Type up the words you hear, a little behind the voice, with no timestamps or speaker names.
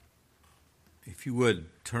If you would,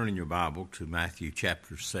 turn in your Bible to Matthew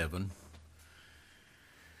chapter 7.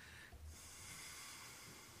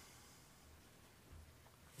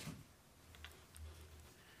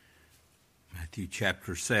 Matthew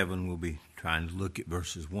chapter 7, we'll be trying to look at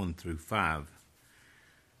verses 1 through 5.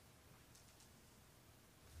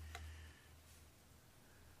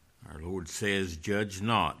 Our Lord says, "Judge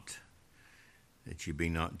not, that ye be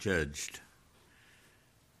not judged.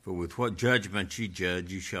 For with what judgment ye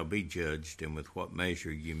judge, ye shall be judged, and with what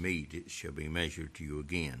measure ye mete, it shall be measured to you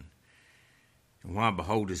again. And why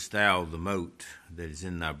beholdest thou the mote that is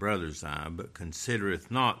in thy brother's eye, but considereth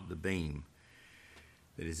not the beam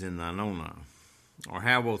that is in thine own eye? Or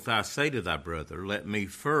how wilt thou say to thy brother, let me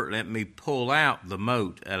pull out the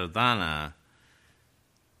mote out of thine eye,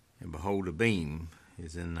 and behold, a beam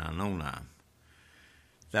is in thine own eye?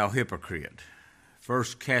 Thou hypocrite,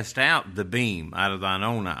 first cast out the beam out of thine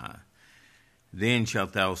own eye, then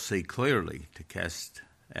shalt thou see clearly to cast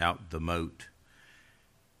out the mote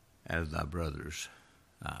out of thy brother's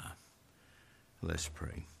eye." Let's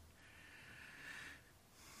pray.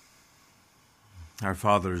 Our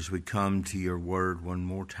Father, as we come to your word one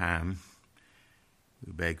more time,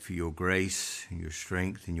 we beg for your grace and your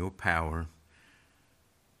strength and your power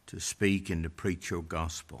to speak and to preach your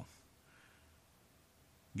gospel.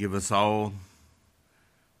 Give us all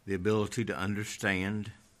the ability to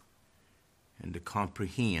understand and to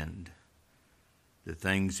comprehend the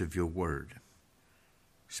things of your word.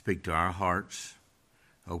 Speak to our hearts,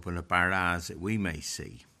 open up our eyes that we may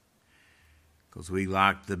see. Because we,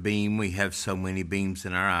 like the beam, we have so many beams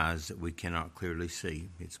in our eyes that we cannot clearly see.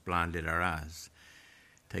 It's blinded our eyes.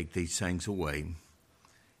 Take these things away.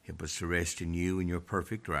 Help us to rest in you, and your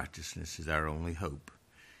perfect righteousness is our only hope.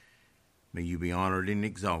 May you be honored and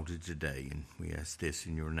exalted today, and we ask this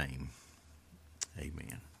in your name.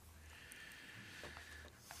 Amen.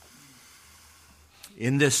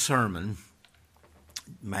 In this sermon,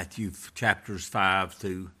 Matthew chapters 5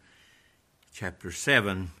 through chapter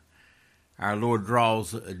 7, our Lord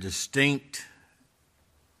draws a distinct,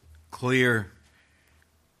 clear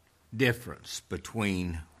difference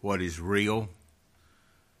between what is real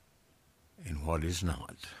and what is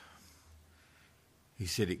not. He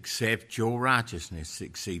said, "Except your righteousness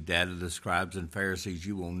exceed that of the scribes and Pharisees,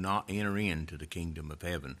 you will not enter into the kingdom of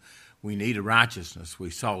heaven." We need a righteousness. We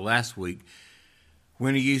saw last week,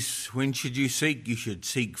 when should you seek? You should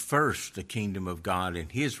seek first the kingdom of God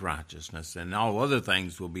and his righteousness, and all other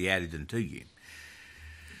things will be added unto you.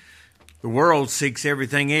 The world seeks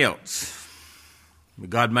everything else. But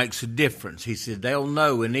God makes a difference. He said, they'll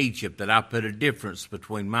know in Egypt that I put a difference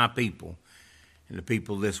between my people and the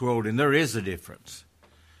people of this world, and there is a difference.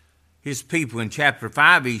 His people, in chapter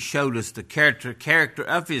 5, he showed us the character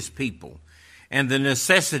of his people and the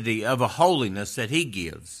necessity of a holiness that he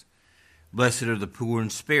gives. Blessed are the poor in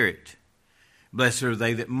spirit. Blessed are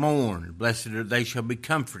they that mourn. Blessed are they shall be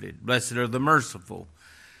comforted. Blessed are the merciful,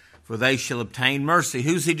 for they shall obtain mercy.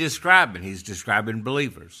 Who's he describing? He's describing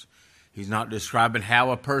believers. He's not describing how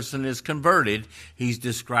a person is converted. He's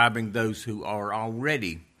describing those who are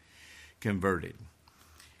already converted.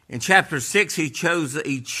 In chapter 6, he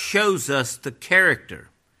shows us the character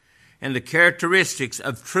and the characteristics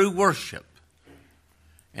of true worship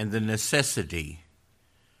and the necessity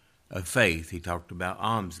of faith. He talked about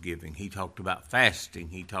almsgiving. He talked about fasting.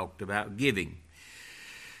 He talked about giving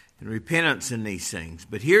and repentance in these things.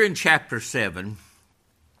 But here in chapter 7,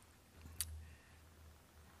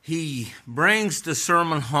 he brings the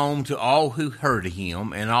sermon home to all who heard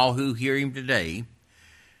him and all who hear him today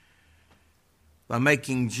by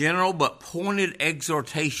making general but pointed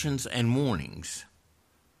exhortations and warnings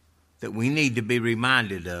that we need to be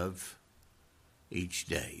reminded of each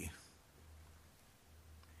day.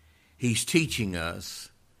 He's teaching us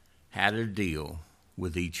how to deal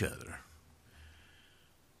with each other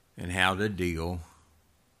and how to deal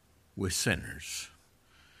with sinners.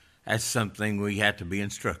 That's something we have to be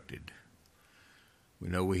instructed. We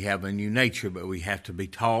know we have a new nature, but we have to be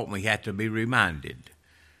taught and we have to be reminded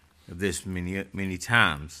of this many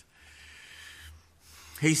times.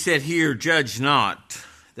 He said here, "Judge not,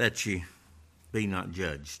 that ye be not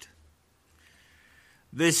judged."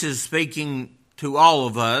 This is speaking to all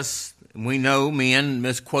of us. We know men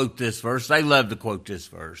misquote this verse. They love to quote this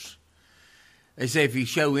verse. They say if you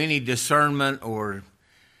show any discernment or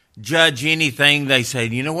judge anything, they say,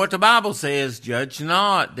 you know what the Bible says, judge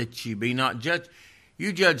not, that ye be not judged.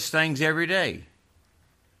 You judge things every day.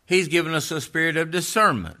 He's given us a spirit of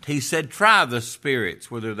discernment. He said, try the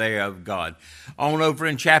spirits, whether they are of God. On over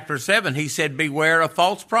in chapter 7, he said, beware of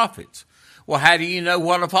false prophets. Well, how do you know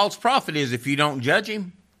what a false prophet is if you don't judge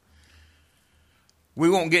him? We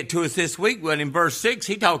won't get to it this week, but in verse 6,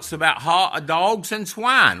 he talks about dogs and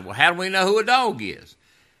swine. Well, how do we know who a dog is?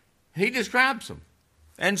 He describes them.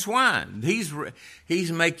 And swine.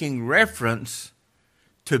 He's making reference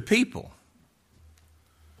to people.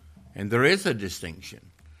 And there is a distinction.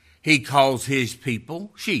 He calls his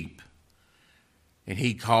people sheep. And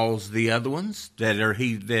he calls the other ones that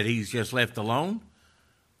he's just left alone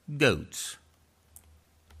goats.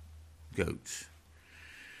 Goats.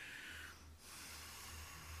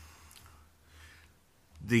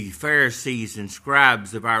 The Pharisees and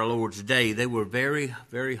scribes of our Lord's day, they were very,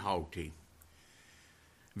 very haughty,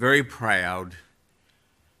 very proud,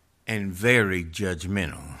 and very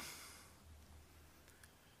judgmental.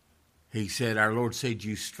 He said, our Lord said,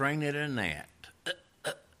 you strain at a gnat,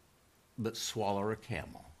 but swallow a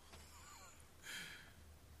camel.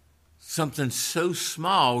 Something so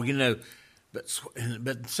small,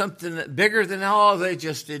 but something bigger than all, they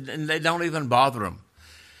just did, and they don't even bother them.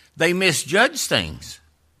 They misjudge things.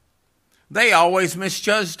 They always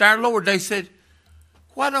misjudged our Lord. They said,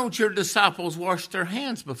 why don't your disciples wash their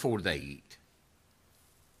hands before they eat?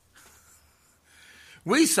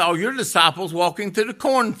 We saw your disciples walking through the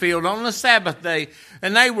cornfield on the Sabbath day,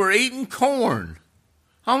 and they were eating corn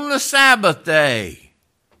on the Sabbath day.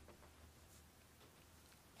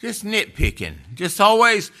 Just nitpicking, just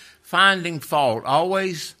always finding fault,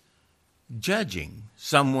 always judging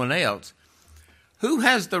someone else. Who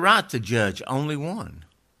has the right to judge? Only one.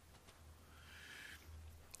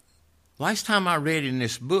 Last time I read in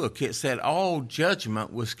this book, it said all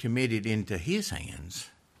judgment was committed into his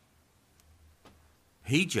hands.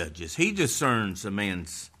 He judges. He discerns a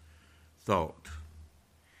man's thought.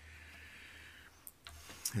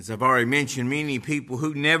 As I've already mentioned, many people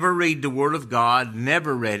who never read the Word of God,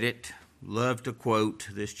 never read it, love to quote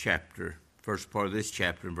this chapter, first part of this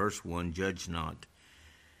chapter, in verse 1, judge not,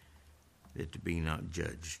 that to be not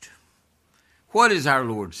judged. What is our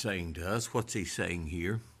Lord saying to us? What's he saying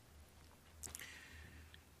here?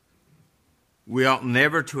 We ought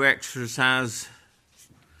never to exercise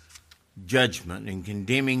judgment and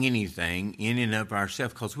condemning anything in and of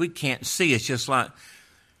ourselves because we can't see. It's just like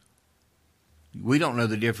we don't know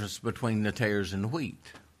the difference between the tares and the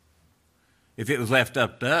wheat. If it was left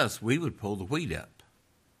up to us, we would pull the wheat up.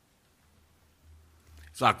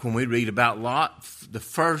 It's like when we read about Lot, the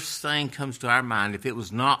first thing comes to our mind, if it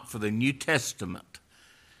was not for the New Testament,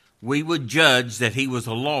 we would judge that he was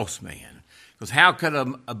a lost man. Because how could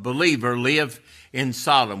a believer live in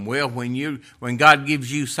Sodom? Well, when God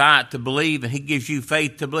gives you sight to believe and he gives you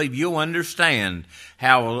faith to believe, you'll understand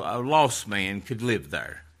how a lost man could live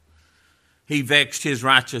there. He vexed his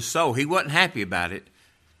righteous soul. He wasn't happy about it,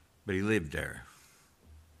 but he lived there.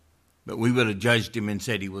 But we would have judged him and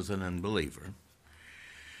said he was an unbeliever.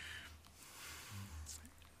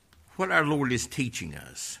 What our Lord is teaching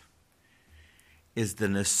us is the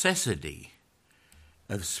necessity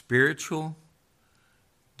of spiritual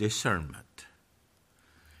discernment.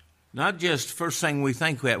 Not just first thing we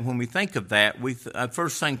think about. When we think of that,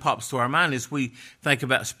 first thing pops to our mind is we think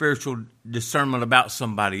about spiritual discernment about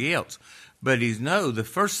somebody else. But the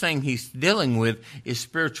first thing he's dealing with is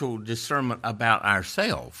spiritual discernment about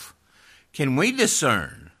ourselves. Can we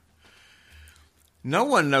discern? No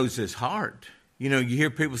one knows his heart. You hear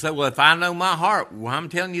people say, well, if I know my heart, well, I'm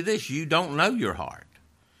telling you this, you don't know your heart.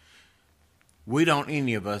 We don't,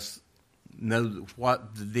 any of us, know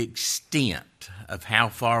what the extent of how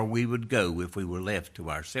far we would go if we were left to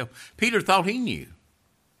ourselves. Peter thought he knew.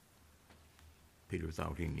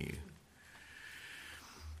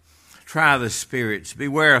 Try the spirits.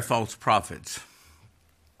 Beware of false prophets.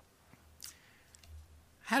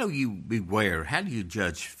 How do you beware? How do you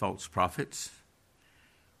judge false prophets?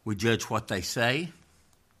 We judge what they say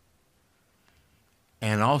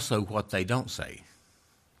and also what they don't say.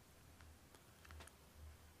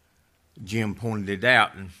 Jim pointed it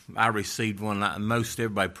out, and I received one. Most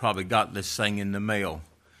everybody probably got this thing in the mail.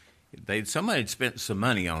 Somebody had spent some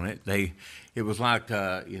money on it. It was like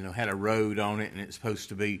had a road on it, and it's supposed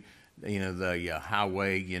to be the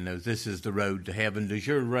highway. This is the road to heaven. Does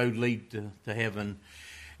your road lead to heaven?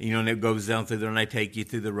 And it goes down through there, and they take you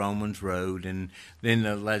through the Romans road. And then,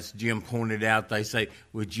 as Jim pointed out, they say,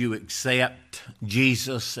 would you accept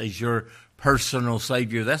Jesus as your personal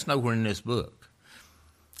Savior? That's nowhere in this book.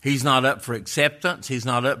 He's not up for acceptance. He's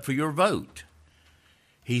not up for your vote.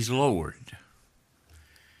 He's Lord.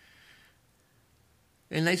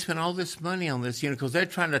 And they spent all this money on this, because they're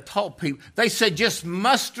trying to talk people. They said, just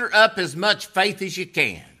muster up as much faith as you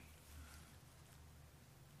can.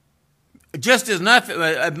 Just as enough,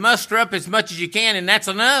 muster up as much as you can, and that's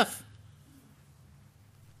enough.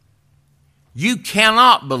 You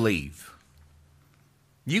cannot believe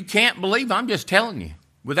You can't believe, I'm just telling you.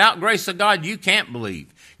 Without grace of God, you can't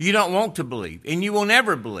believe. You don't want to believe, and you will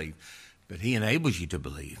never believe. But he enables you to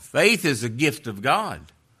believe. Faith is a gift of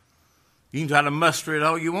God. You can try to muster it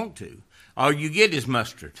all you want to. All you get is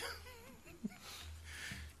mustard.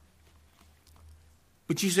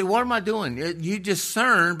 But you say, what am I doing? You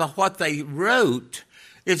discern by what they wrote,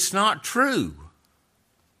 it's not true.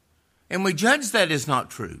 And we judge that as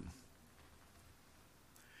not true.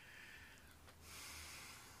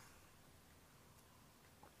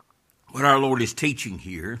 What our Lord is teaching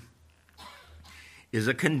here is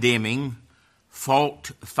a condemning,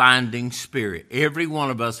 fault-finding spirit. Every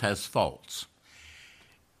one of us has faults.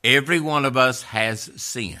 Every one of us has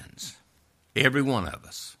sins. Every one of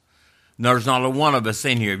us. There's not a one of us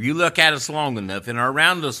in here. If you look at us long enough and are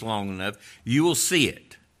around us long enough, you will see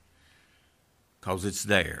it. Because it's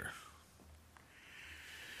there.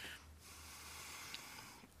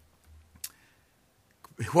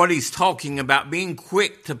 What he's talking about, being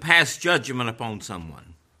quick to pass judgment upon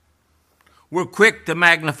someone. We're quick to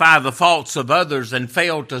magnify the faults of others and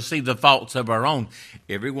fail to see the faults of our own.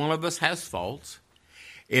 Every one of us has faults.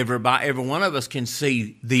 Every one of us can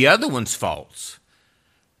see the other one's faults.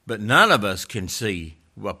 But none of us can see,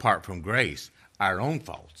 apart from grace, our own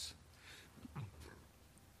faults.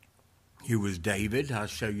 Here was David. I'll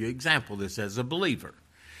show you an example of this as a believer.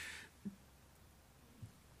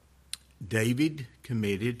 David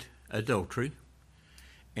committed adultery,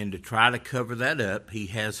 and to try to cover that up, he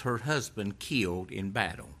has her husband killed in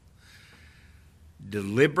battle.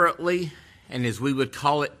 Deliberately, and as we would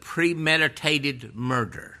call it, premeditated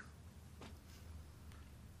murder.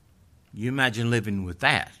 You imagine living with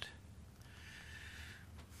that.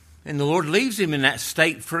 And the Lord leaves him in that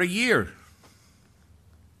state for a year.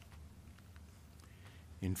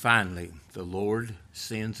 And finally, the Lord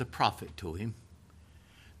sends a prophet to him.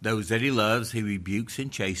 Those that he loves, he rebukes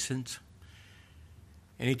and chastens.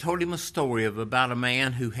 And he told him a story about a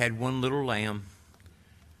man who had one little lamb.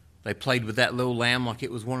 They played with that little lamb like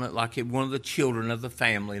it was one of the children of the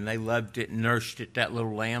family, and they loved it and nursed it, that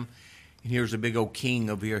little lamb. And here's a big old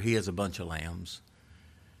king over here. He has a bunch of lambs.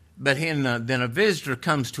 But then a visitor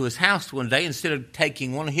comes to his house one day. Instead of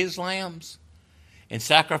taking one of his lambs and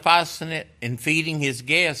sacrificing it and feeding his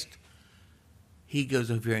guest, he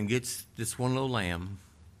goes over here and gets this one little lamb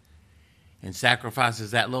and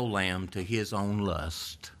sacrifices that little lamb to his own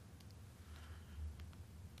lust.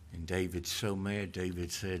 And David's so mad.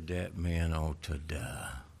 David said, that man ought to die.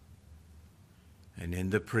 And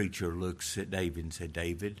then the preacher looks at David and said,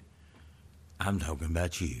 David, I'm talking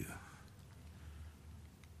about you.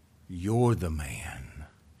 You're the man.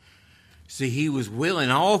 See, he was willing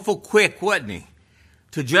awful quick, wasn't he,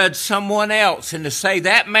 to judge someone else and to say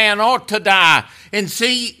that man ought to die. And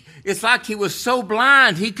see, it's like he was so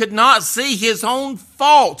blind he could not see his own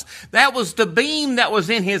faults. That was the beam that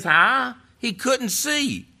was in his eye. He couldn't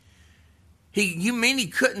see. You mean he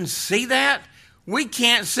couldn't see that? We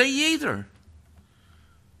can't see either.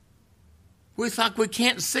 It's like we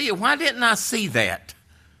can't see it. Why didn't I see that?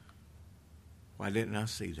 Why didn't I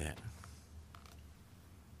see that?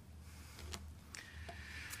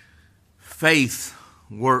 Faith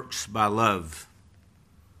works by love.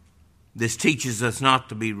 This teaches us not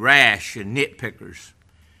to be rash and nitpickers.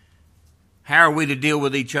 How are we to deal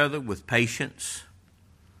with each other? With patience,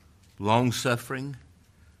 long-suffering,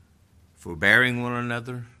 forbearing one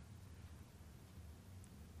another,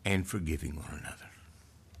 and forgiving one another.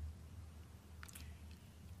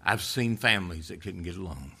 I've seen families that couldn't get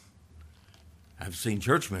along. I've seen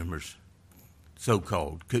church members,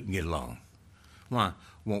 so-called, couldn't get along. Why?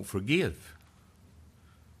 Won't forgive.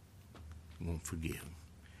 Won't forgive.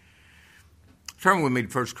 Turn with me to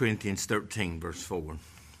 1 Corinthians 13, verse 4.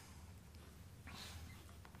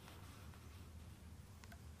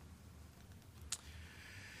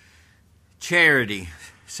 Charity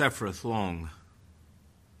suffereth long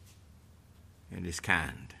and is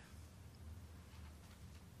kind.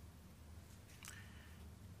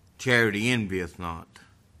 Charity envieth not,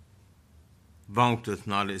 vaunteth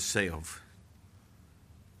not itself,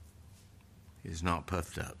 is not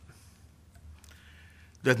puffed up,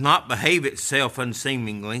 doth not behave itself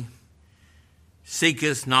unseemingly,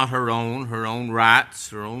 seeketh not her own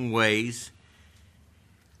rights, her own ways,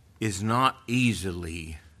 is not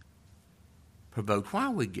easily provoked. Why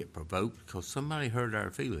we get provoked? Because somebody hurt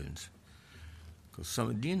our feelings.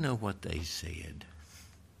 Do you know what they said?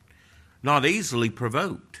 Not easily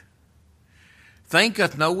provoked.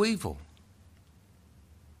 Thinketh no evil.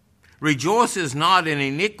 Rejoices not in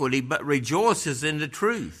iniquity, but rejoices in the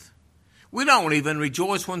truth. We don't even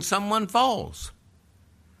rejoice when someone falls.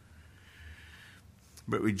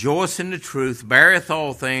 But rejoice in the truth, beareth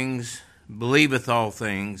all things, believeth all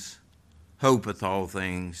things, hopeth all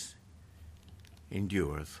things,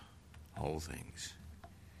 endureth all things.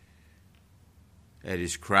 That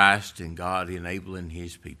is Christ and God enabling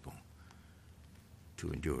his people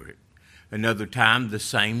to endure it. Another time, the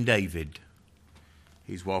same David.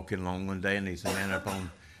 He's walking along one day and he's a man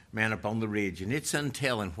up on the ridge, and it's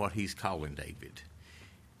untelling what he's calling David.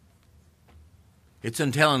 It's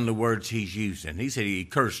untelling the words he's using. He said he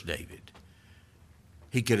cursed David.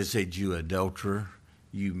 He could have said, you adulterer,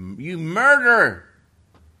 you murderer.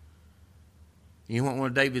 You know what one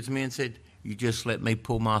of David's men said? You just let me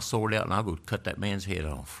pull my sword out and I'll go cut that man's head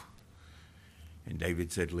off. And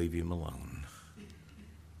David said, leave him alone.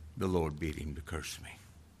 The Lord bid him to curse me.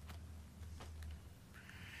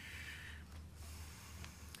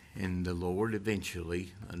 And the Lord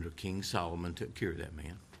eventually, under King Solomon, took care of that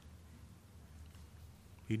man.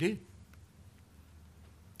 He did.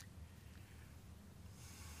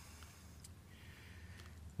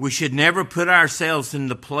 We should never put ourselves in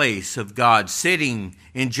the place of God, sitting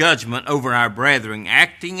in judgment over our brethren,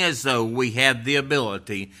 acting as though we have the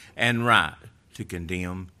ability and right to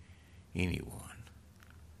condemn anyone.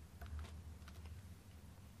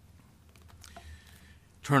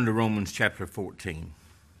 Turn to Romans chapter 14.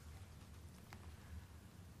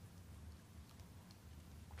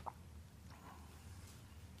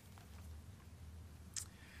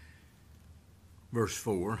 Verse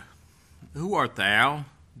 4, who art thou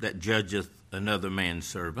that judgeth another man's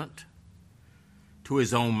servant? To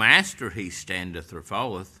his own master he standeth or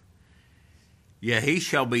falleth. Yet he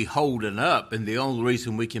shall be holden up, and the only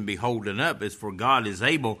reason we can be holden up is for God is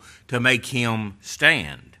able to make him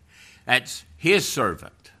stand. That's his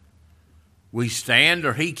servant. We stand,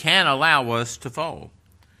 or he can allow us to fall.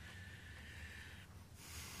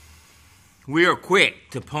 We are quick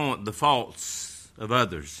to point the faults of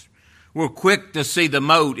others. We're quick to see the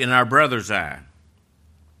mote in our brother's eye.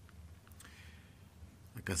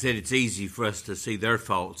 Like I said, it's easy for us to see their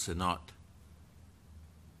faults and not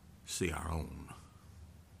see our own.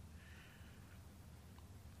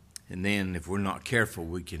 And then if we're not careful,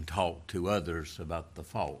 we can talk to others about the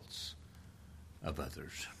faults of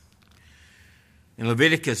others. In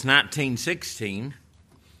Leviticus 19:16,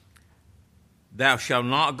 thou shalt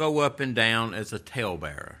not go up and down as a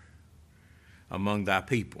talebearer among thy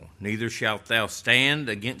people, neither shalt thou stand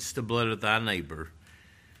against the blood of thy neighbor.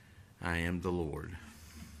 I am the Lord.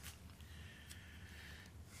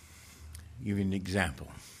 Give you an example.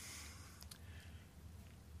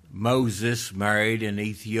 Moses married an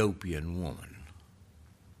Ethiopian woman.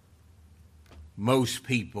 Most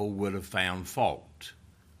people would have found fault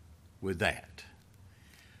with that.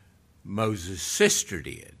 Moses' sister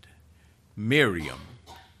did, Miriam.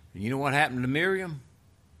 And you know what happened to Miriam?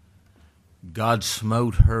 God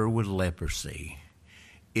smote her with leprosy.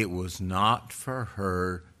 It was not for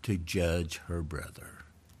her to judge her brother.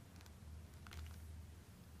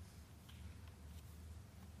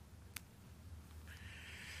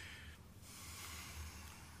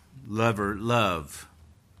 Love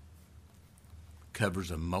covers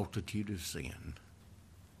a multitude of sin.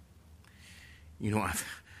 You know,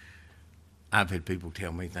 I've had people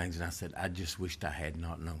tell me things, and I said, I just wished I had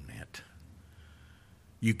not known that.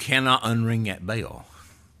 You cannot unring that bell.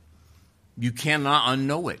 You cannot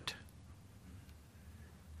unknow it.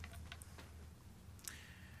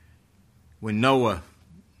 When Noah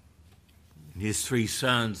and his 3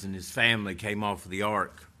 sons and his family came off of the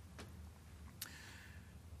ark,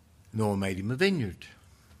 Noah made him a vineyard.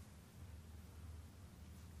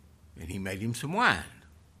 And he made him some wine.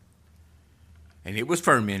 And it was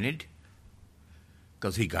fermented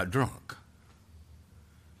because he got drunk.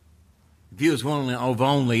 If you was one of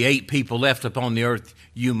only 8 people left upon the earth,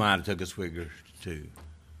 you might have took a swig or 2.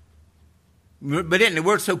 But isn't the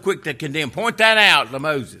word so quick to condemn? Point that out to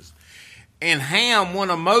Moses. And Ham, one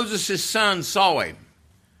of Moses' sons, saw him.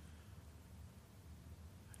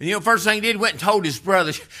 And you know, first thing he did, went and told his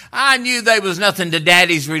brothers, I knew there was nothing to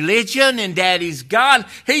Daddy's religion and Daddy's God.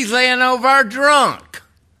 He's laying over drunk.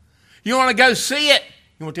 You want to go see it?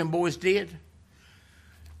 You know what them boys did?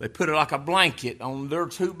 They put it like a blanket on their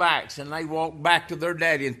 2 backs, and they walked back to their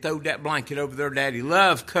daddy and throwed that blanket over their daddy.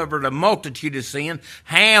 Love covered a multitude of sin.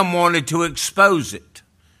 Ham wanted to expose it.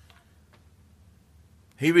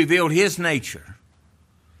 He revealed his nature.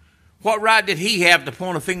 What right did he have to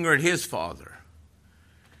point a finger at his father?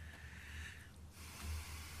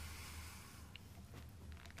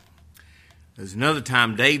 There's another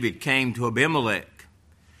time David came to Abimelech.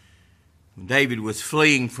 David was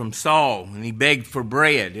fleeing from Saul, and he begged for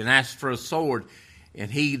bread and asked for a sword. And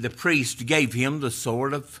he, the priest, gave him the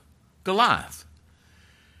sword of Goliath.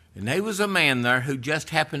 And there was a man there who just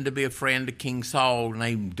happened to be a friend of King Saul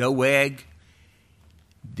named Doeg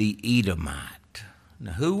the Edomite.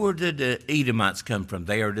 Now, who were the Edomites come from?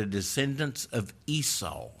 They are the descendants of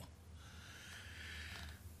Esau.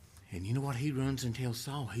 And you know what he runs and tells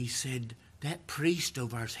Saul? He said, that priest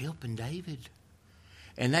over there is helping David.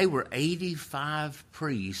 And they were 85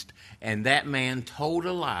 priests, and that man told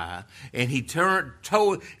a lie, and he took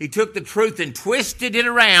the truth and twisted it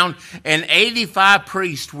around, and 85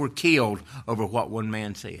 priests were killed over what one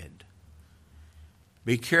man said.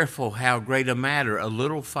 Be careful how great a matter a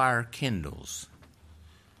little fire kindles.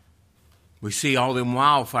 We see all them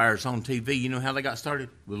wildfires on TV. You know how they got started?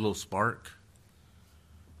 With a little spark.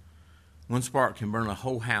 One spark can burn a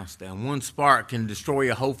whole house down. One spark can destroy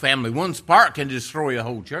a whole family. One spark can destroy a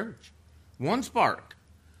whole church. One spark.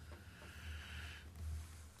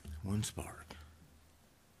 One spark.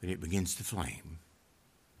 But it begins to flame.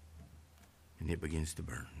 And it begins to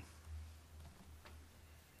burn.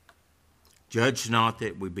 Judge not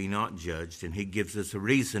that we be not judged. And he gives us a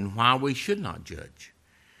reason why we should not judge.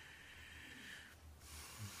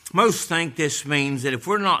 Most think this means that if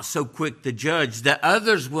we're not so quick to judge, that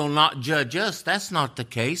others will not judge us. That's not the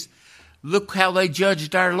case. Look how they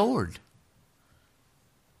judged our Lord.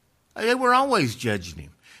 They were always judging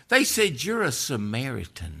him. They said, you're a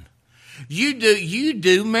Samaritan. You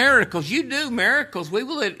do miracles. You do miracles.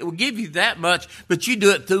 We'll give you that much, but you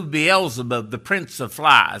do it through Beelzebub, the prince of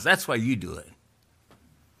flies. That's why you do it.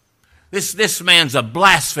 This man's a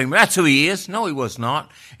blasphemer. That's who he is. No, he was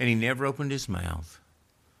not. And he never opened his mouth.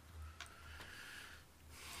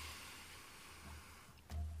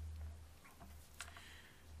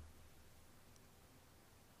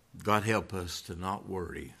 God help us to not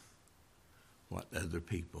worry what other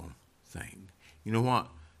people think. You know what?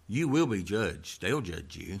 You will be judged. They'll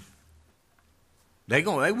judge you. They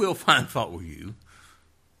will find fault with you.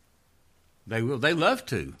 They will. They love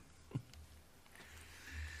to.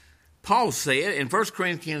 Paul said in 1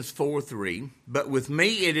 Corinthians 4:3, but with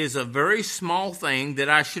me it is a very small thing that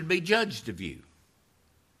I should be judged of you,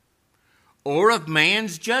 or of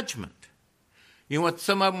man's judgment. You know what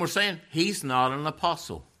some of them were saying? He's not an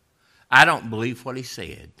apostle. I don't believe what he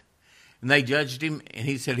said. And they judged him, and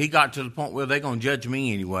he said he got to the point where they're going to judge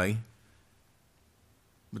me anyway.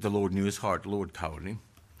 But the Lord knew his heart. The Lord called him.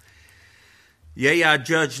 Yea, I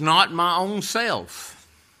judge not my own self.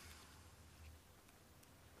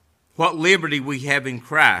 What liberty we have in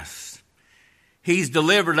Christ. He's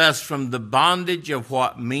delivered us from the bondage of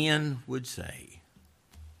what men would say.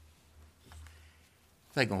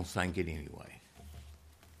 They're going to think it anyway.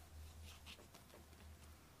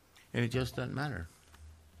 And it just doesn't matter.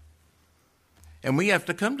 And we have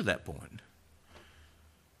to come to that point.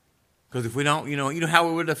 Because if we don't, you know how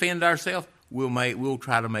we would defend ourselves? We'll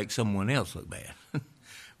try to make someone else look bad.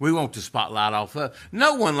 We want the spotlight off us.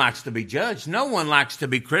 No one likes to be judged. No one likes to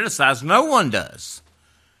be criticized. No one does.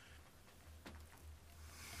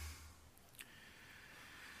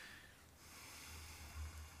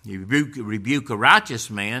 You rebuke a righteous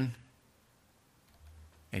man,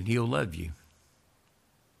 and he'll love you.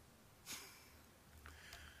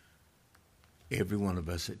 Every one of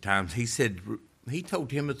us at times. He told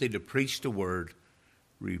Timothy to preach the word,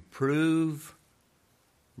 reprove,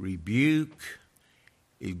 rebuke,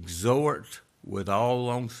 exhort with all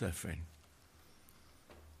long-suffering.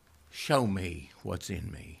 Show me what's in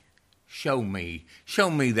me. Show me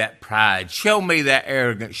that pride. Show me that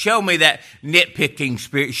arrogance. Show me that nitpicking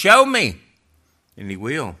spirit. Show me. And he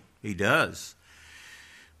will. He does.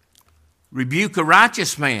 Rebuke a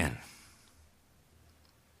righteous man.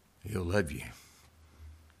 He'll love you.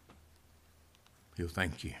 He'll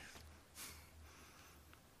thank you.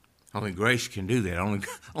 Only grace can do that.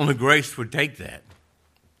 Only grace would take that.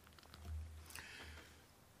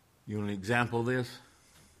 You want an example of this?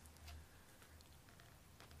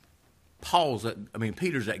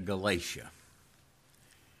 Peter's at Galatia.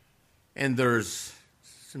 And there's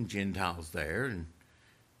some Gentiles there. And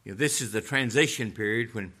this is the transition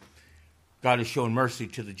period when God is showing mercy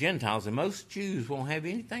to the Gentiles. And most Jews won't have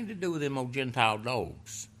anything to do with them old Gentile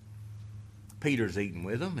dogs. Peter's eating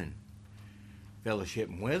with them and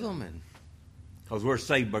fellowshipping with them. And because we're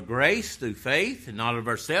saved by grace through faith and not of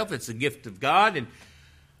ourselves. It's a gift of God. And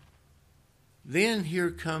then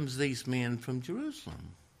here comes these men from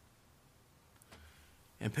Jerusalem.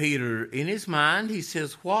 And Peter, in his mind, he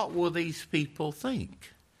says, what will these people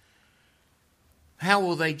think? How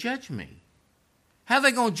will they judge me? How are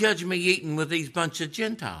they going to judge me eating with these bunch of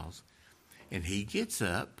Gentiles? And he gets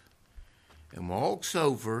up and walks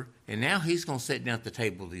over, and now he's going to sit down at the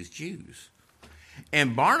table with these Jews.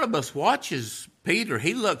 And Barnabas watches Peter,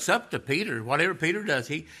 he looks up to Peter. Whatever Peter does,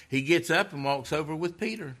 he gets up and walks over with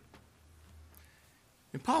Peter.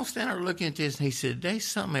 And Paul's standing there looking at this, and he said, there's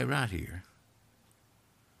something right here.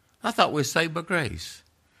 I thought we were saved by grace.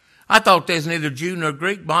 I thought there's neither Jew nor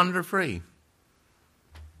Greek, bond or free.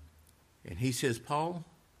 And he says, Paul,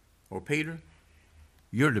 or Peter,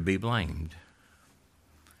 you're to be blamed.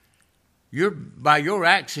 By your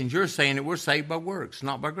actions, you're saying that we're saved by works,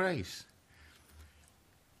 not by grace.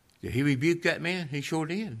 Did he rebuke that man? He sure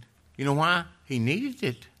did. You know why? He needed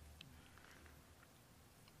it.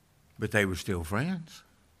 But they were still friends.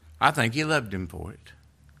 I think he loved him for it.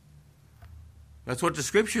 That's what the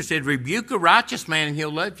scripture said. Rebuke a righteous man and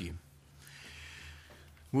he'll love you.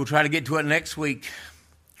 We'll try to get to it next week.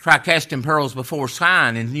 Try casting pearls before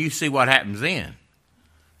swine and you see what happens then.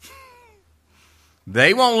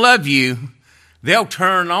 They won't love you. They'll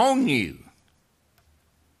turn on you.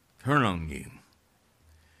 Turn on you.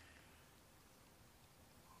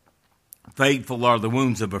 Faithful are the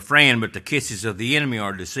wounds of a friend, but the kisses of the enemy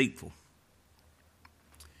are deceitful.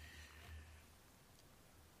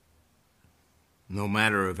 No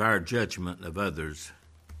matter of our judgment of others,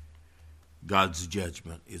 God's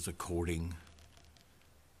judgment is according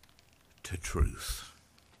to truth.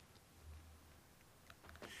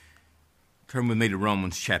 Turn with me to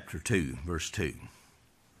Romans chapter 2, verse 2.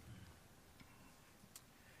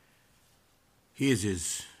 His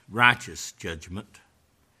is righteous judgment.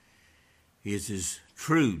 His is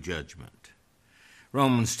true judgment.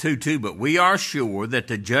 Romans 2:2, but we are sure that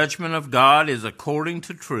the judgment of God is according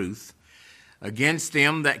to truth against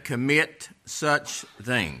them that commit such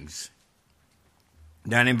things.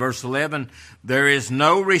 Down in verse 11, there is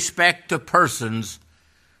no respect of persons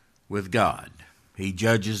with God. He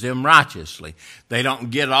judges them righteously. They don't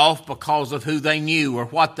get off because of who they knew or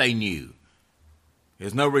what they knew.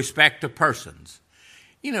 There's no respect of persons.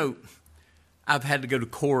 You know, I've had to go to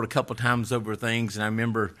court a couple times over things, and I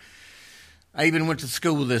remember I even went to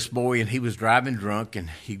school with this boy, and he was driving drunk, and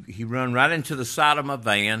he run right into the side of my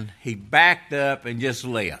van. He backed up and just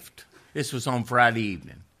left. This was on Friday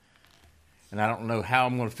evening. And I don't know how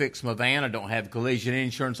I'm going to fix my van. I don't have collision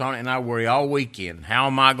insurance on it, and I worry all weekend. How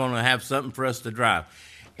am I going to have something for us to drive?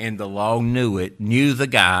 And the law knew it, knew the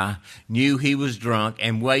guy, knew he was drunk,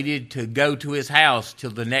 and waited to go to his house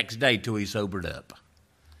till the next day till he sobered up.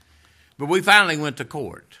 But we finally went to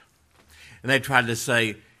court, and they tried to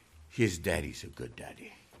say, his daddy's a good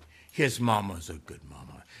daddy. His mama's a good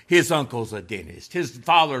mama. His uncle's a dentist. His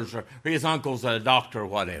uncle's a doctor or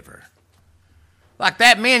whatever. Like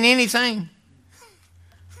that meant anything?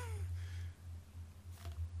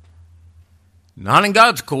 Not in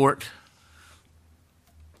God's court.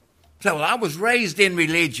 So, well, I was raised in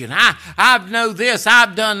religion. I know this.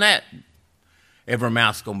 I've done that. Every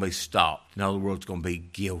mouth's going to be stopped. And all the world's going to be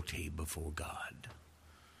guilty before God.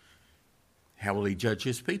 How will he judge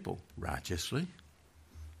his people? Righteously.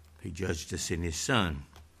 He judged us in his Son.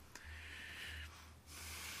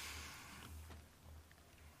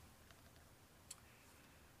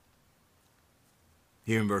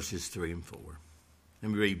 Here in verses 3 and 4.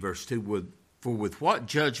 Let me read verse 2. For with what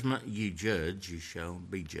judgment you judge, you shall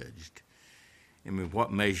be judged. And with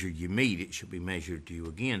what measure you mete, it shall be measured to you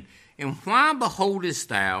again. And why beholdest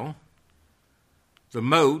thou the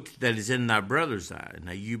mote that is in thy brother's eye?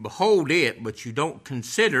 Now you behold it, but you don't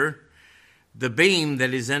consider the beam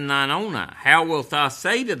that is in thine own eye. How wilt thou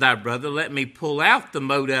say to thy brother, let me pull out the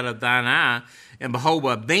mote out of thine eye, and behold,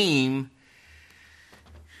 a beam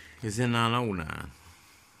is in thine own eye?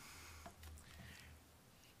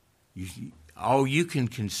 All you can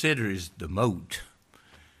consider is the mote.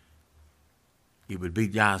 It would be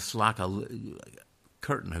just like a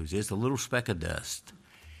curtain hose. It's a little speck of dust.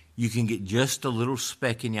 You can get just a little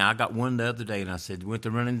speck in your eye. I got one the other day, and I said, went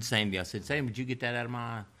to running to Sandy. I said, Sandy, would you get that out of my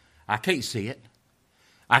eye? I can't see it.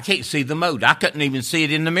 I can't see the mote. I couldn't even see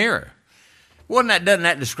it in the mirror. Doesn't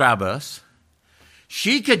that describe us?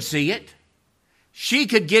 She could see it. She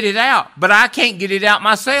could get it out, but I can't get it out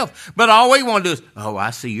myself. But all we want to do is, oh,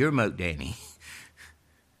 I see your mote, Danny.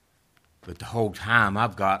 But the whole time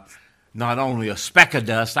I've got not only a speck of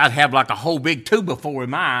dust, I'd have like a whole big 2x4 in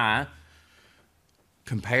my eye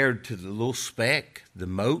compared to the little speck, the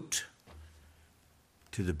mote,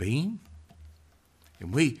 to the beam.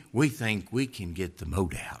 And we think we can get the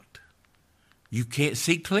mote out. You can't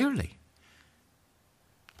see clearly.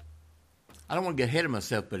 I don't want to get ahead of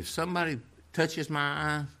myself, but if somebody touches my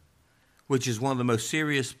eye, which is one of the most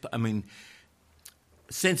serious,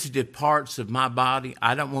 sensitive parts of my body,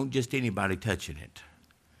 I don't want just anybody touching it.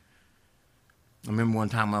 I remember one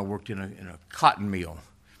time I worked in a cotton mill,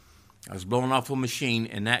 I was blowing off a machine,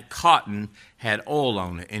 and that cotton had oil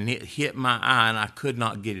on it, and it hit my eye, and I could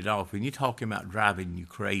not get it off. And you're talking about driving you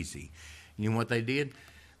crazy. You know what they did?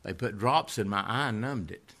 They put drops in my eye and numbed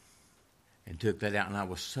it and took that out, and I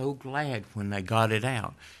was so glad when they got it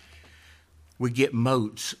out. We get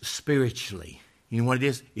motes spiritually. You know what it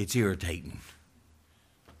is? It's irritating.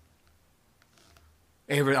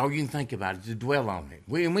 All you can think about is to dwell on it.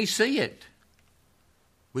 We see it.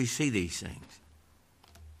 We see these things.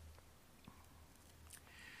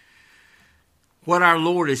 What our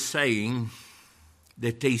Lord is saying,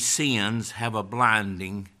 that these sins have a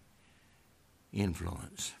blinding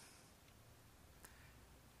influence.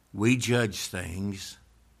 We judge things.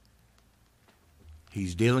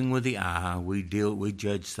 He's dealing with the eye. We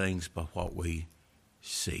judge things by what we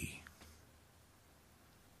see.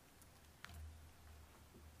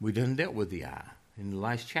 We done dealt with the eye in the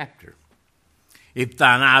last chapter. If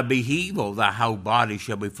thine eye be evil, thy whole body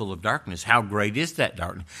shall be full of darkness. How great is that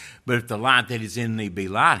darkness? But if the light that is in thee be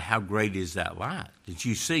light, how great is that light? That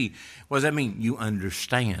you see, what does that mean? You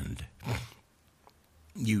understand.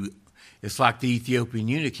 It's like the Ethiopian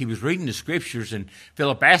eunuch. He was reading the scriptures, and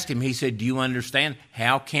Philip asked him, he said, do you understand?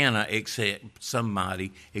 How can I except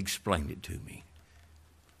somebody explain it to me?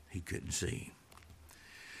 He couldn't see.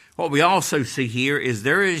 What we also see here is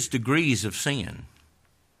there is degrees of sin,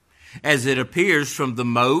 as it appears from the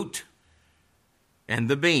mote and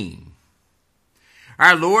the beam.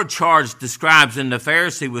 Our Lord charged the scribes and the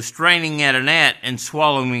Pharisees with straining at a gnat and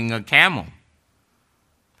swallowing a camel.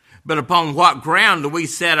 But upon what ground do we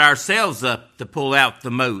set ourselves up to pull out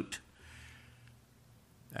the mote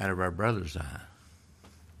out of our brother's eye?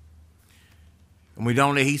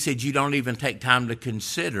 And he said, you don't even take time to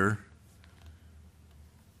consider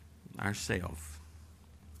ourselves.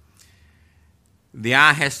 The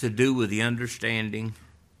eye has to do with the understanding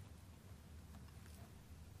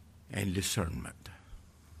and discernment.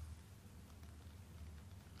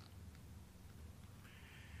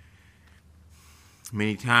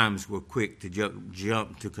 Many times we're quick to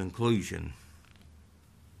jump to conclusion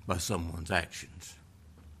by someone's actions.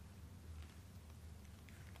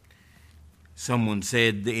 Someone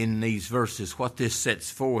said in these verses, what this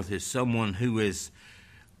sets forth is someone who is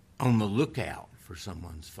on the lookout for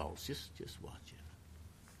someone's faults. Just watch it.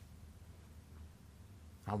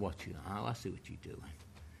 I watch you. I see what you're doing.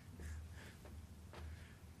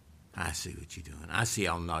 I see what you're doing. I see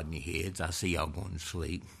y'all nodding your heads. I see y'all going to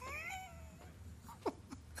sleep.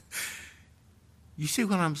 You see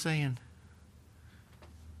what I'm saying?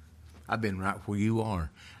 I've been right where you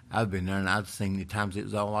are. I've been there, and I've seen the times it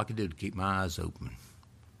was all I could do to keep my eyes open.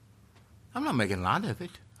 I'm not making light of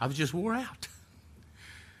it. I was just wore out.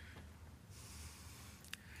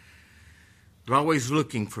 They're always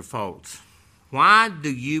looking for faults. Why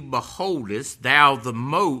do you beholdest thou the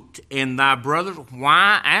mote in thy brother?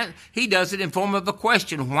 Why? He does it in form of a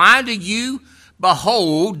question. Why do you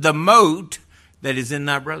behold the mote that is in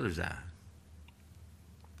thy brother's eye?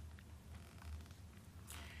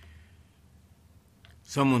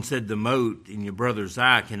 Someone said the mote in your brother's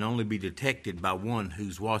eye can only be detected by one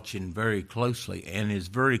who's watching very closely and is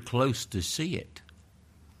very close to see it.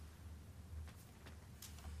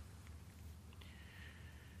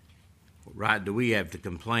 What right do we have to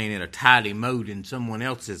complain at a tidy mote in someone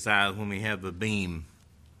else's eye when we have a beam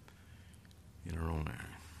in our own eye?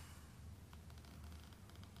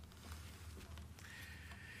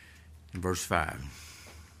 In verse 5,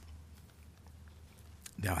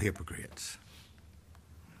 thou hypocrites.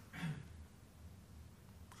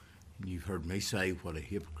 You've heard me say what a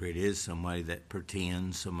hypocrite is, somebody that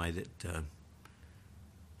pretends, somebody that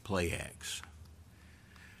play acts.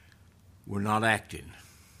 We're not acting.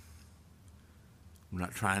 We're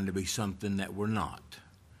not trying to be something that we're not.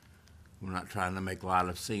 We're not trying to make light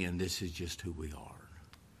of sin. This is just who we are.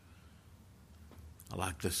 I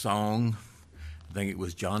like the song, I think it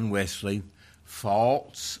was John Wesley,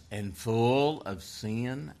 false and full of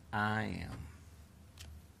sin I am.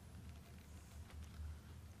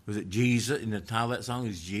 Was it Jesus? In the title of that song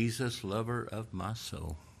is Jesus, lover of my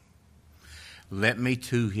soul. Let me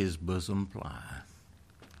to his bosom fly.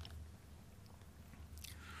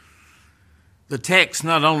 The text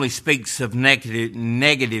not only speaks of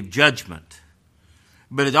negative judgment,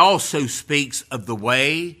 but it also speaks of the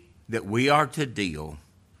way that we are to deal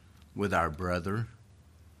with our brother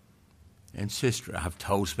and sister. I've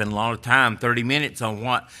spent a lot of time, 30 minutes, on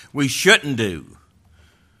what we shouldn't do.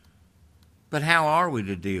 But how are we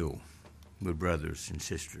to deal with brothers and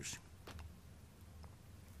sisters?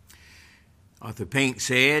 Arthur Pink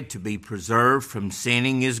said, to be preserved from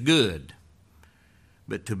sinning is good,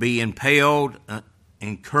 but to be impelled,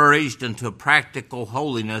 encouraged into practical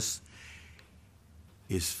holiness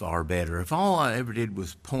is far better. If all I ever did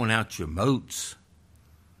was point out your motes,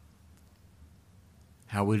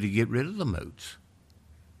 how would you get rid of the motes?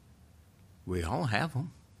 We all have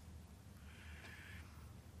them.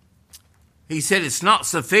 He said it's not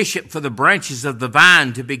sufficient for the branches of the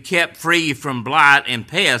vine to be kept free from blight and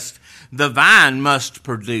pest. The vine must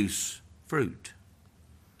produce fruit.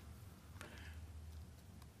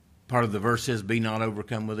 Part of the verse says, be not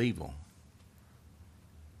overcome with evil,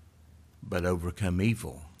 but overcome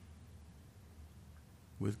evil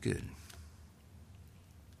with good.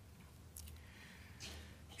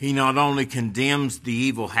 He not only condemns the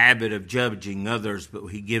evil habit of judging others, but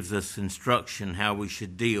he gives us instruction how we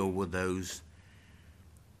should deal with those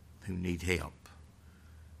who need help.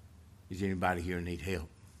 Does anybody here need help?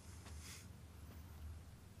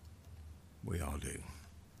 We all do.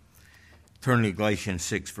 Turn to Galatians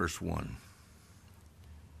 6, verse 1.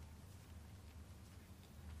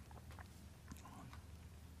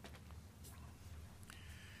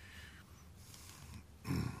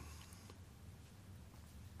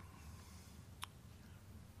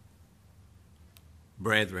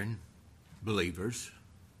 Brethren, believers,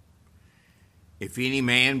 if any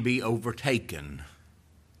man be overtaken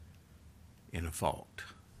in a fault,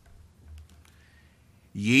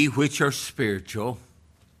 ye which are spiritual,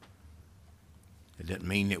 it doesn't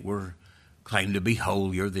mean that we're claimed to be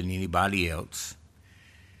holier than anybody else.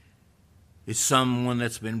 It's someone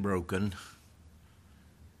that's been broken,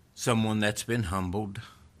 someone that's been humbled,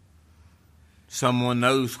 someone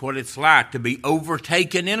knows what it's like to be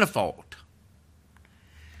overtaken in a fault.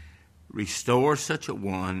 Restore such a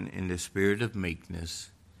one in the spirit of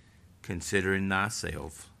meekness, considering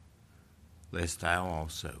thyself, lest thou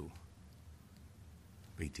also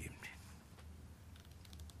be tempted.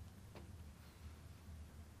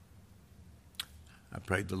 I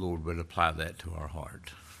pray the Lord would apply that to our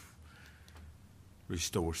heart.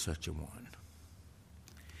 Restore such a one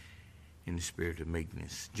in the spirit of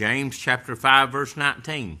meekness. James chapter 5, verse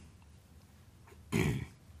 19.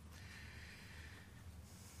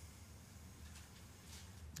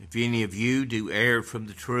 If any of you do err from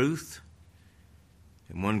the truth,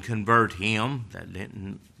 and one convert him,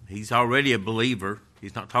 he's already a believer.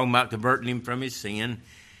 He's not talking about converting him from his sin.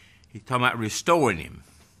 He's talking about restoring him.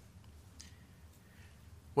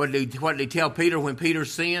 What did he tell Peter when Peter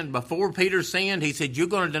sinned? Before Peter sinned, he said, you're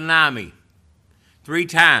going to deny me 3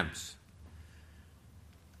 times.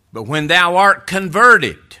 But when thou art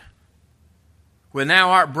converted, when thou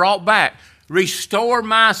art brought back, restore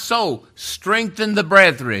my soul, strengthen the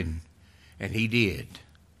brethren. And he did.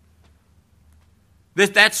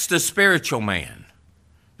 That's the spiritual man.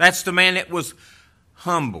 That's the man that was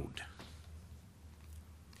humbled.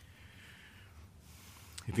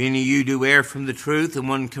 If any of you do err from the truth and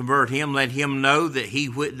one convert him, let him know that he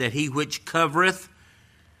which covereth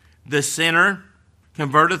the sinner,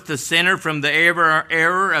 converteth the sinner from the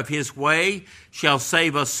error of his way, shall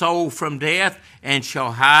save a soul from death, and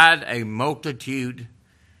shall hide a multitude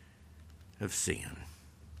of sin.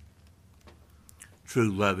 True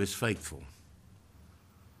love is faithful.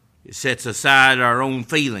 It sets aside our own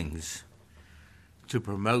feelings to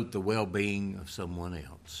promote the well-being of someone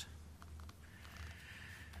else.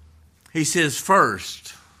 He says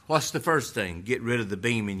first, what's the first thing? Get rid of the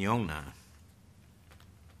beam in your own eye.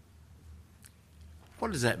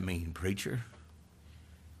 What does that mean, preacher?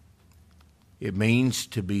 It means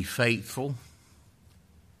to be faithful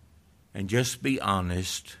and just be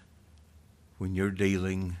honest when you're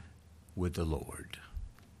dealing with the Lord.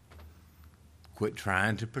 Quit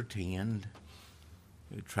trying to pretend,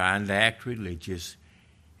 trying to act religious,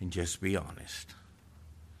 and just be honest.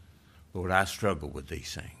 Lord, I struggle with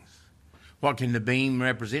these things. What can the beam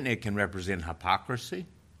represent? It can represent hypocrisy,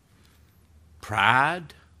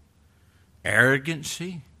 pride,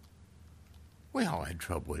 arrogancy. We all had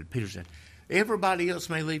trouble with it. Peter said, everybody else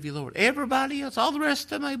may leave you, Lord. Everybody else, all the rest of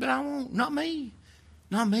them may, but I won't. Not me.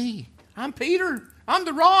 Not me. I'm Peter. I'm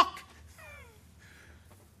the rock.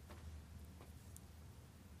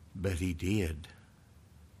 But he did.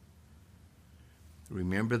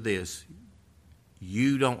 Remember this.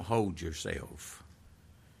 You don't hold yourself.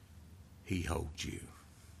 He holds you.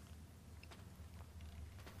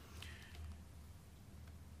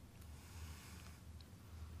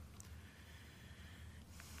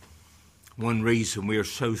 One reason we are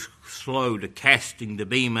so slow to casting the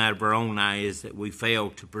beam out of our own eye is that we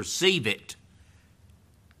fail to perceive it.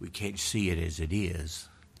 We can't see it as it is.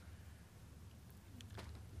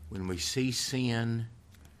 When we see sin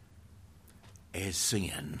as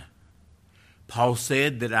sin, Paul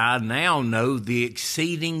said that I now know the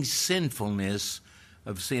exceeding sinfulness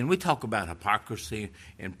of sin. We talk about hypocrisy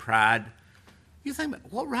and pride. You think,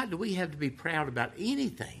 what right do we have to be proud about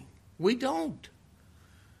anything? We don't.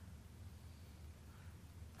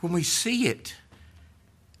 When we see it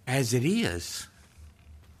as it is,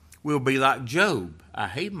 we'll be like Job. I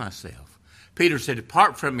hate myself. Peter said,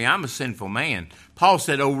 apart from me, I'm a sinful man. Paul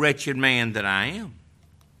said, O wretched man that I am.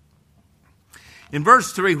 In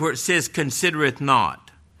verse 3 where it says, considereth not,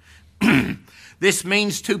 this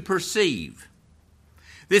means to perceive.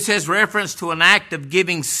 This has reference to an act of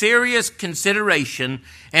giving serious consideration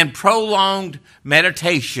and prolonged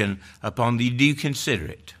meditation upon the do you consider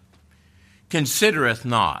it. Considereth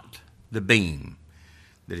not the beam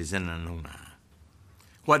that is in an own eye.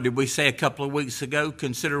 What did we say a couple of weeks ago?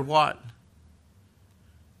 Consider what?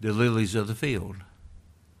 The lilies of the field.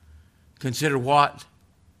 Consider what?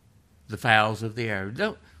 The fowls of the air.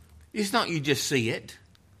 It's not you just see it.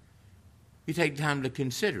 You take time to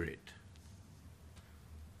consider it.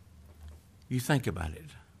 You think about it.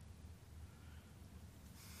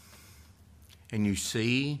 And you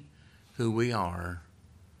see who we are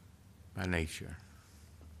by nature.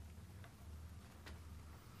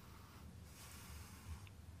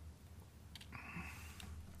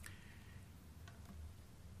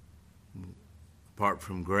 Apart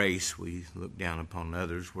from grace, we look down upon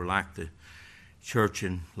others. We're like the church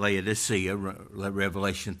in Laodicea,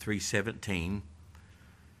 Revelation 3:17.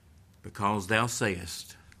 Because thou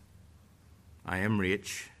sayest, I am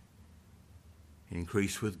rich,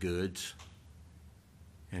 increase with goods,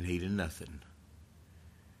 and need of nothing.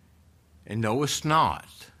 And knowest not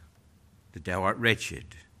that thou art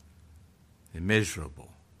wretched, and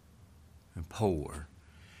miserable, and poor,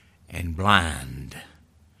 and blind,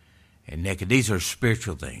 and naked. These are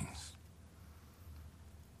spiritual things.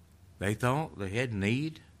 They thought they had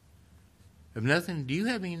need of nothing. Do you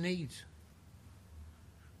have any needs?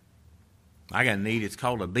 I got a need. It's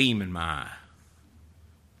called a beam in my eye.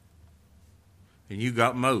 And you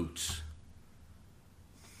got motes.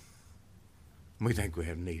 We think we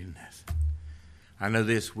have need of nothing. I know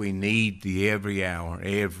this, we need thee every hour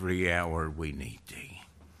we need thee.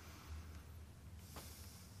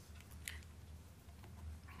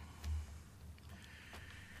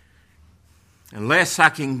 Unless I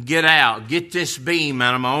can get this beam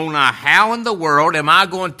out of my own eye, how in the world am I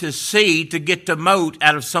going to see to get the mote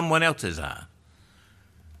out of someone else's eye?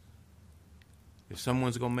 If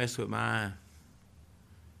someone's going to mess with my eye,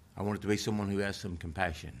 I want it to be someone who has some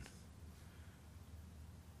compassion.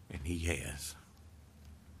 And he has.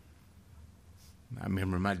 I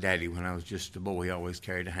remember my daddy, when I was just a boy, he always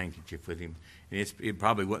carried a handkerchief with him. And it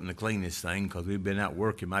probably wasn't the cleanest thing because we'd been out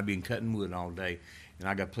working. I'd been cutting wood all day. And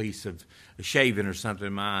I got a piece of a shaving or something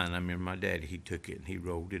in my eye. And I remember my daddy, he took it and he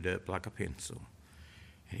rolled it up like a pencil.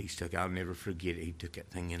 And he stuck it. I'll never forget it. He took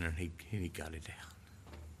that thing in there and he got it out.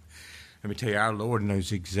 Let me tell you, our Lord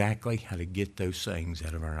knows exactly how to get those things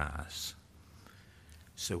out of our eyes.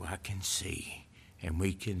 So I can see, and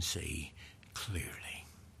we can see clearly.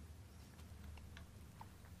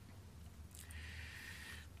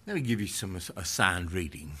 Let me give you some assigned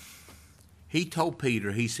reading. He told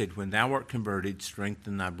Peter, he said, when thou art converted,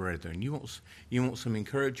 strengthen thy brethren. You want some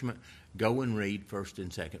encouragement? Go and read 1st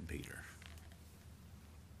and 2nd Peter.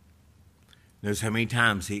 Notice how many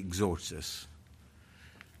times he exhorts us.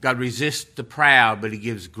 God resists the proud, but he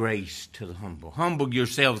gives grace to the humble. Humble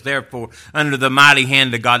yourselves, therefore, under the mighty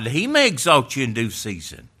hand of God, that he may exalt you in due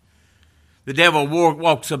season. The devil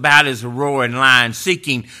walks about as a roaring lion,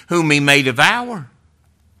 seeking whom he may devour.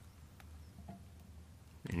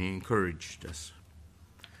 And he encouraged us.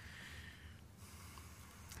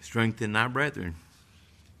 Strengthen thy brethren.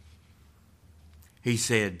 He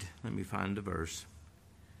said, let me find the verse.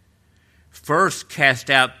 First cast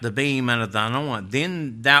out the beam out of thine own eye,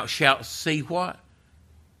 then thou shalt see what?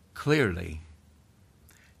 Clearly,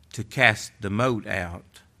 to cast the mote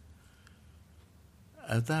out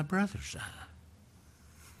of thy brother's eye.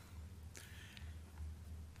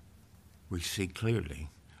 We see clearly.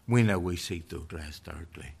 We know we see through glass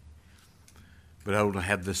darkly. But oh, to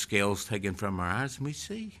have the scales taken from our eyes and we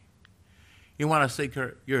see. You want to see,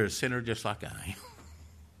 Kurt? You're a sinner just like I am.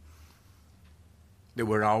 That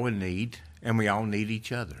we're all in need, and we all need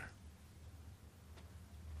each other.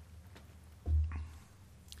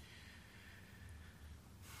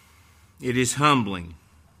 It is humbling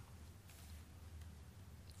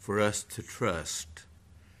for us to trust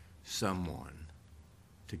someone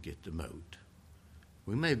to get the mote.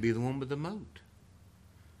 We may be the one with the mote.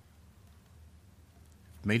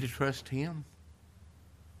 For me to trust him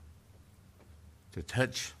to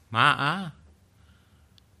touch my eye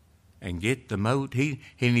and get the mote.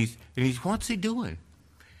 He's what's he doing?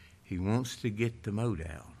 He wants to get the mote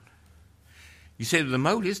out. You say the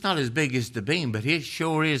mote, it's not as big as the beam, but it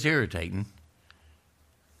sure is irritating.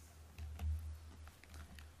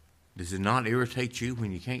 Does it not irritate you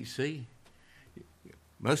when you can't see?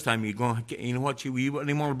 Most of the time you're going, you know what, you wouldn't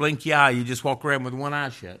even want to blink your eye. You just walk around with one eye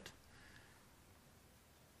shut.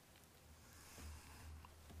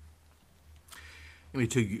 Let me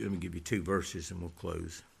give you 2 verses and we'll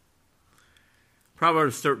close.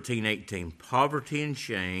 Proverbs 13:18. Poverty and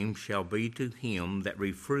shame shall be to him that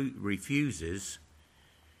refuses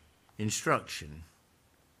instruction,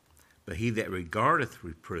 but he that regardeth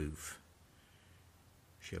reproof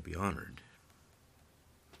shall be honored.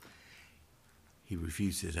 He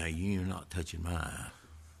refuses, hey, you're not touching my eye.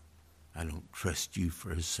 I don't trust you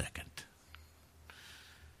for a second.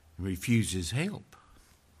 He refuses help.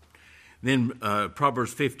 Then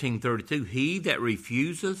Proverbs 15:32, he that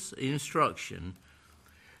refuseth instruction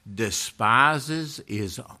despises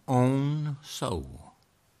his own soul.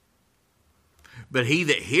 But he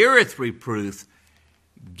that heareth reproof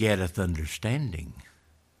getteth understanding.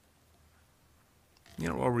 You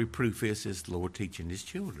know what reproof is? It's the Lord teaching his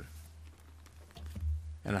children.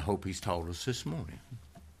 And I hope he's taught us this morning.